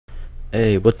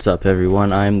Hey, what's up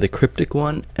everyone? I'm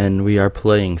TheCrypticOne, and we are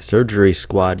playing Surgery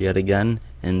Squad yet again,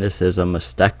 and this is a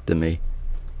mastectomy.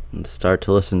 Let's start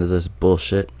to listen to this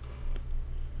bullshit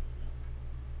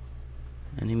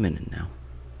any minute now.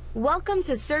 Welcome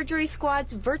to Surgery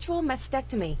Squad's virtual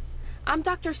mastectomy. I'm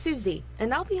Dr. Susie,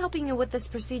 and I'll be helping you with this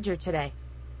procedure today.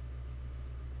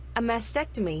 A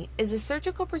mastectomy is a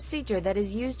surgical procedure that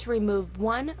is used to remove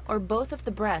one or both of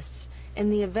the breasts in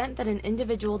the event that an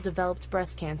individual developed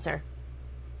breast cancer.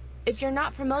 If you're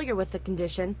not familiar with the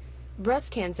condition,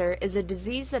 breast cancer is a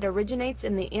disease that originates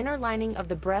in the inner lining of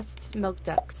the breast's milk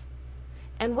ducts.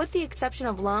 And with the exception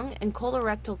of lung and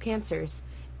colorectal cancers,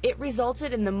 it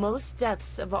resulted in the most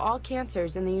deaths of all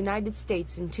cancers in the United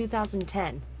States in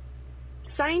 2010.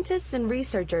 Scientists and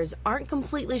researchers aren't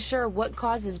completely sure what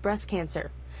causes breast cancer,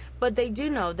 but they do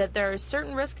know that there are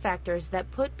certain risk factors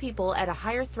that put people at a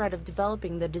higher threat of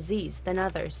developing the disease than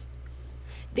others.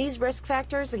 These risk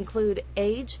factors include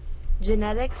age,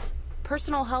 genetics,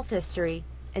 personal health history,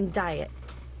 and diet.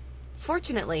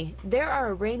 Fortunately, there are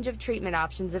a range of treatment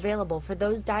options available for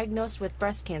those diagnosed with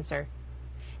breast cancer.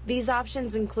 These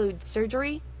options include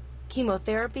surgery,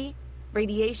 chemotherapy,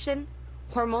 radiation,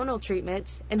 hormonal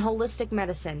treatments, and holistic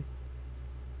medicine.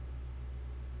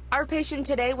 Our patient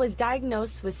today was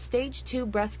diagnosed with stage 2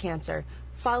 breast cancer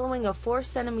following a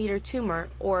 4-centimeter tumor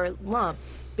or lump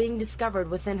being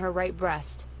discovered within her right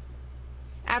breast.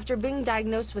 After being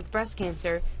diagnosed with breast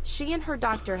cancer, she and her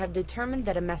doctor have determined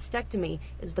that a mastectomy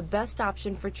is the best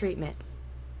option for treatment.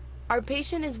 Our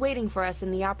patient is waiting for us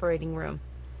in the operating room.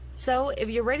 So, if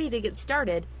you're ready to get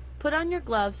started, put on your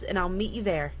gloves and I'll meet you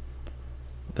there.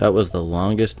 That was the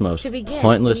longest, most begin,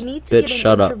 pointless, bitch,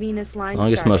 shut up.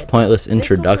 Longest, most pointless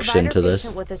introduction to this.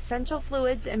 Patient with essential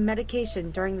fluids and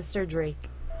medication during the surgery.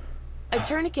 A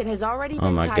tourniquet has already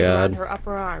been tied around her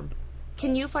upper arm.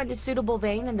 Can you find a suitable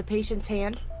vein in the patient's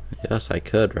hand? Yes, I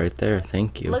could, right there.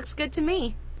 Thank you. Looks good to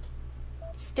me.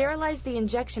 Sterilize the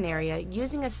injection area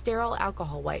using a sterile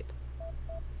alcohol wipe.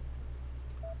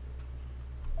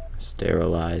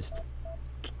 Sterilized.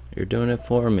 You're doing it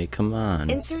for me, come on.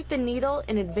 Insert the needle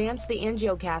and advance the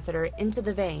angiocatheter into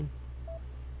the vein.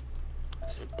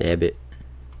 Stab it.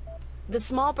 The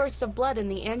small burst of blood in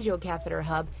the angiocatheter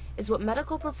hub is what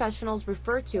medical professionals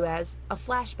refer to as a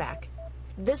flashback.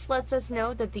 This lets us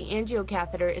know that the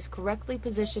angiocatheter is correctly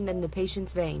positioned in the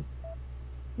patient's vein.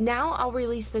 Now I'll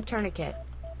release the tourniquet.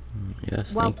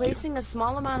 Yes, While thank placing you. a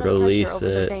small amount of pressure over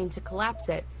the vein to collapse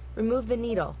it, remove the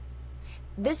needle.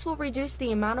 This will reduce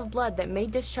the amount of blood that may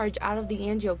discharge out of the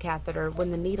angiocatheter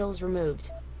when the needle is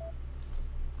removed.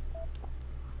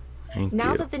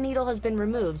 Now that the needle has been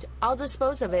removed, I'll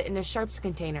dispose of it in a sharps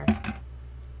container.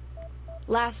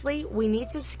 Lastly, we need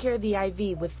to secure the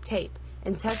IV with tape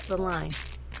and test the line.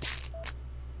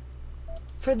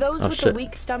 For those with a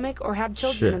weak stomach or have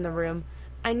children in the room,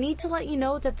 I need to let you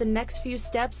know that the next few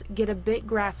steps get a bit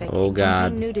graphic and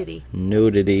contain nudity.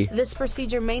 Nudity. This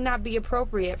procedure may not be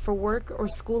appropriate for work or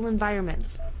school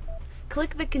environments.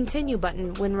 Click the continue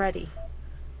button when ready.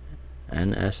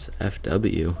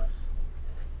 NSFW.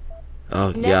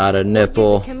 Oh, Next, got a nipple.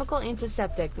 We'll use a chemical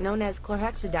antiseptic known as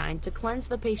chlorhexidine to cleanse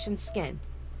the patient's skin.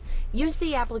 Use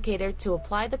the applicator to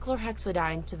apply the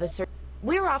chlorhexidine to the surface.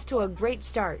 We're off to a great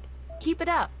start. Keep it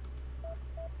up.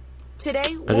 Today,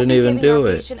 we'll be giving our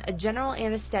patient a general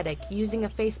anesthetic using a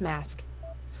face mask.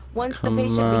 Once the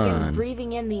patient begins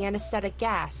breathing in the anesthetic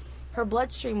gas, her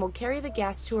bloodstream will carry the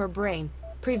gas to her brain,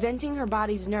 preventing her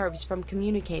body's nerves from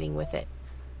communicating with it.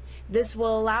 This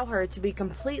will allow her to be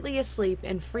completely asleep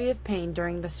and free of pain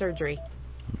during the surgery.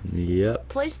 Yep.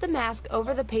 Place the mask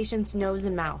over the patient's nose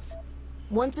and mouth.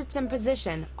 Once it's in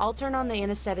position, I'll turn on the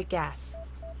anesthetic gas.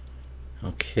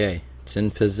 Okay, it's in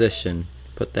position.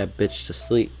 Put that bitch to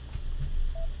sleep.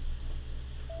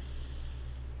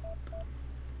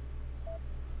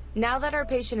 Now that our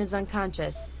patient is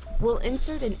unconscious, we'll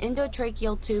insert an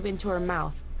endotracheal tube into her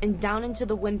mouth and down into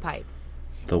the windpipe.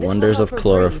 The wonders of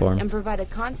chloroform. And provide a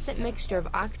constant mixture of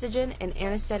oxygen and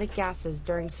anesthetic gases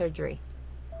during surgery.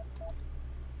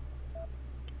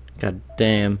 God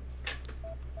damn.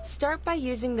 Start by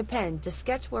using the pen to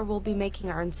sketch where we'll be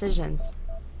making our incisions.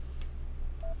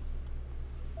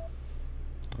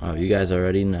 Oh, you guys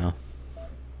already know.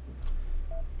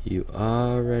 You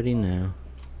already know.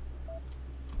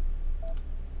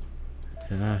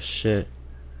 Ah, shit.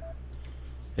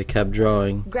 It kept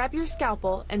drawing. Grab your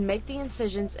scalpel and make the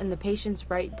incisions in the patient's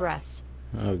right breast.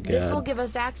 Oh, God. This will give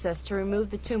us access to remove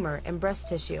the tumor and breast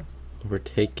tissue. We're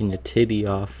taking a titty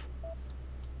off.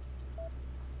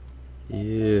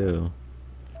 Ew.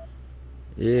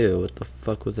 Ew, what the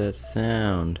fuck was that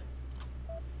sound?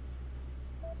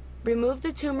 Remove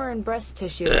the tumor and breast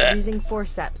tissue using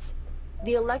forceps.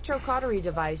 The electrocautery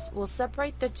device will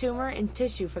separate the tumor and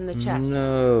tissue from the chest.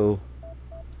 No.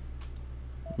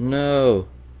 No.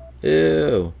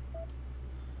 Ew.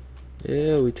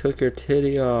 Ew, we took her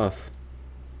titty off.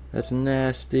 That's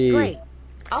nasty. Great.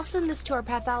 I'll send this to our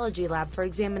pathology lab for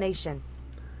examination.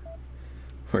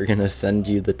 We're gonna send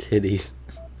you the titties.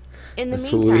 In the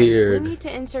That's meantime, weird. we need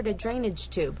to insert a drainage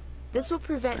tube. This will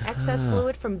prevent excess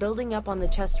fluid from building up on the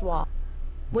chest wall.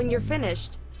 When you're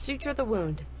finished, suture the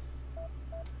wound.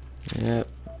 Yep.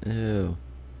 Ew.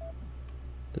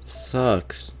 That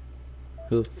sucks.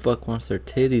 Who the fuck wants their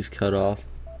titties cut off?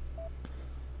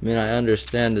 I mean, I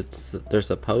understand they're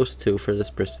supposed to for this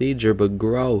procedure, but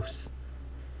gross.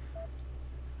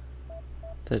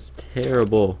 That's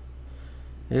terrible.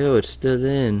 Ew, it's still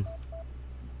in.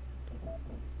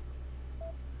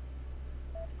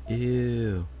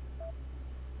 Ew.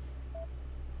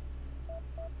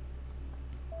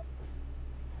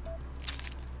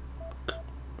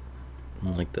 I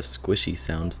don't like the squishy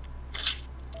sounds.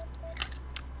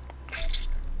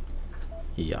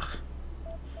 Yuck.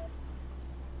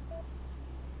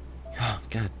 Oh,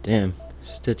 god damn.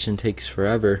 Stitching takes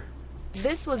forever.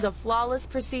 This was a flawless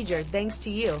procedure thanks to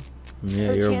you. Yeah,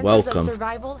 Her you're chances welcome. of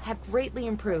survival have greatly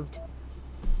improved.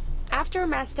 After a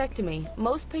mastectomy,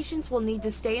 most patients will need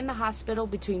to stay in the hospital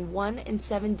between 1 and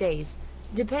 7 days,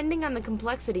 depending on the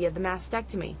complexity of the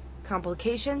mastectomy,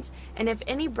 complications, and if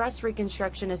any breast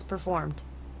reconstruction is performed.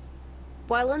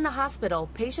 While in the hospital,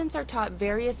 patients are taught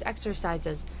various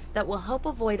exercises that will help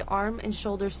avoid arm and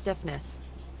shoulder stiffness.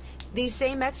 These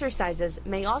same exercises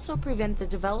may also prevent the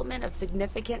development of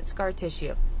significant scar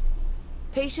tissue.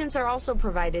 Patients are also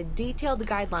provided detailed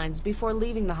guidelines before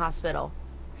leaving the hospital.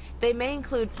 They may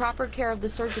include proper care of the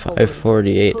surgical wound,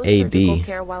 548 post-surgical AD.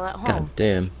 care while at home, God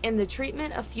damn. and the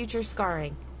treatment of future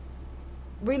scarring.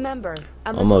 Remember,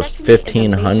 a Almost mastectomy is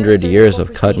a 1,500 major years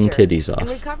surgical of cutting procedure, titties and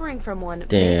off. recovering from one may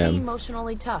Damn. be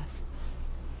emotionally tough.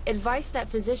 Advice that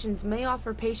physicians may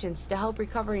offer patients to help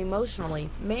recover emotionally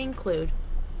may include: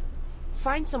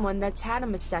 find someone that's had a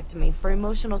mastectomy for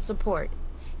emotional support.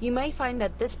 You may find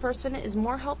that this person is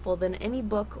more helpful than any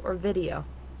book or video.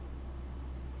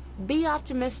 Be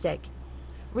optimistic.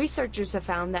 Researchers have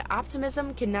found that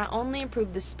optimism can not only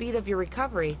improve the speed of your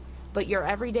recovery, but your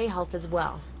everyday health as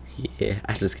well. Yeah,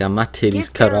 I just got my titties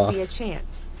Give cut off. therapy a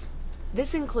chance.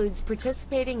 This includes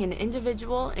participating in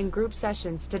individual and group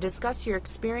sessions to discuss your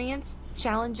experience,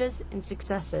 challenges, and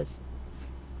successes.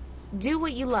 Do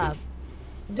what you love.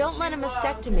 Don't let a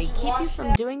mastectomy keep you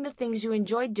from doing the things you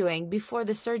enjoyed doing before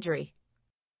the surgery.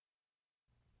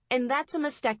 And that's a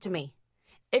mastectomy.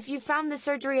 If you found the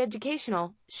surgery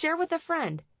educational, share with a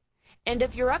friend. And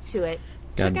if you're up to it,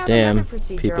 check out Goddamn, another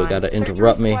procedure people on gotta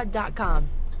interrupt me. surgerysquad.com.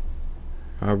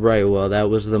 Alright, well, that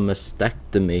was the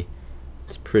mastectomy.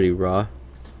 It's pretty raw,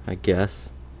 I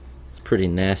guess. It's pretty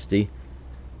nasty.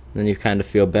 Then you kind of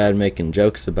feel bad making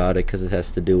jokes about it because it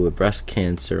has to do with breast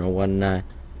cancer and whatnot.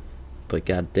 But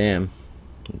goddamn,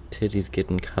 titties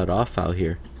getting cut off out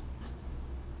here.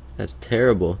 That's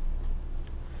terrible.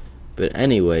 But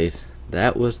anyways,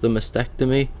 that was the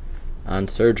mastectomy on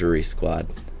Surgery Squad.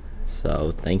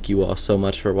 So thank you all so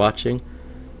much for watching.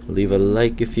 Leave a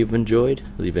like if you've enjoyed.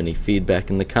 Leave any feedback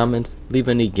in the comments. Leave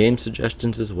any game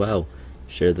suggestions as well.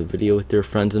 Share the video with your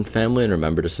friends and family, and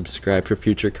remember to subscribe for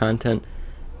future content.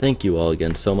 Thank you all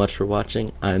again so much for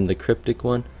watching. I'm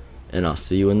TheCrypticOne, and I'll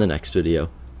see you in the next video.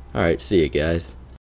 Alright, see you guys.